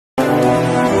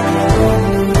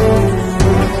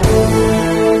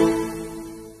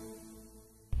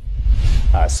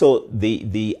So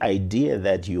the idea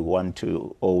that you want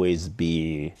to always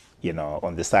be,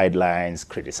 on the sidelines,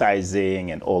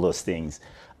 criticizing and all those things,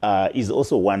 is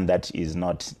also one that is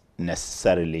not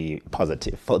necessarily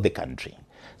positive for the country.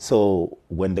 So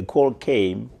when the call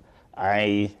came,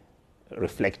 I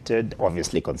reflected,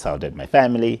 obviously consulted my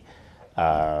family,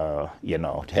 to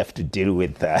have to deal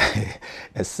with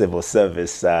a civil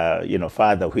service,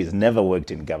 father who has never worked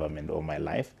in government all my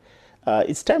life.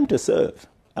 It's time to serve.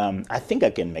 I think I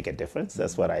can make a difference.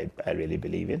 That's what I really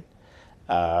believe in.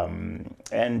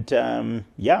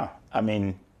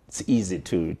 It's easy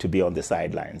to be on the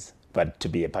sidelines, but to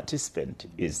be a participant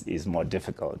is more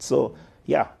difficult. So,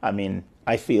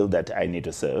 I feel that I need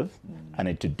to serve. I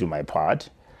need to do my part.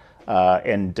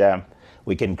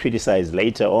 We can criticize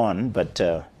later on, but,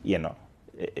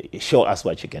 show us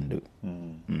what you can do.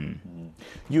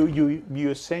 You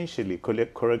essentially,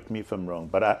 correct me if I'm wrong,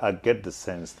 but I get the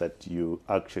sense that you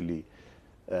actually,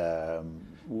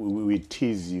 we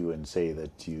tease you and say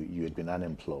that you had been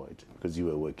unemployed because you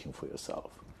were working for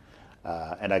yourself.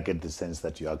 And I get the sense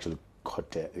that you actually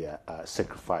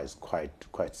sacrificed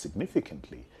quite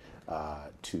significantly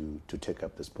to take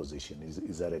up this position.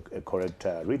 Is that a correct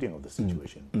reading of the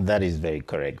situation? That is very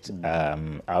correct.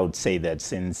 I would say that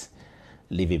since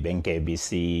Livy Bank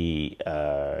ABC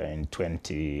in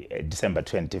December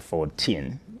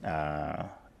 2014,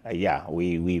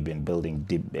 we've been building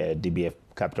DBF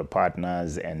Capital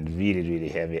Partners and really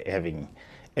having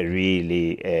a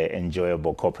really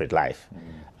enjoyable corporate life.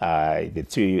 The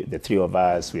three of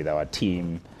us with our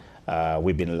team,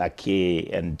 we've been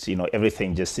lucky, and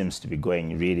everything just seems to be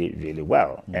going really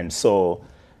well. And so,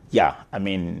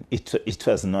 it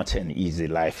was not an easy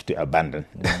life to abandon.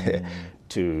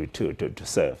 To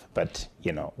serve, but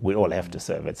we all have to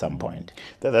serve at some point.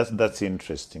 That's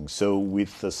interesting. So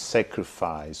with the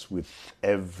sacrifice, with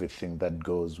everything that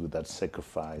goes with that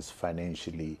sacrifice,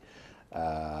 financially,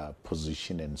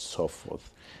 position and so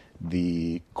forth,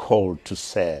 the call to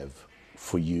serve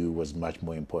for you was much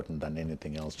more important than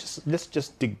anything else. Let's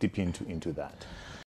just dig deep into that.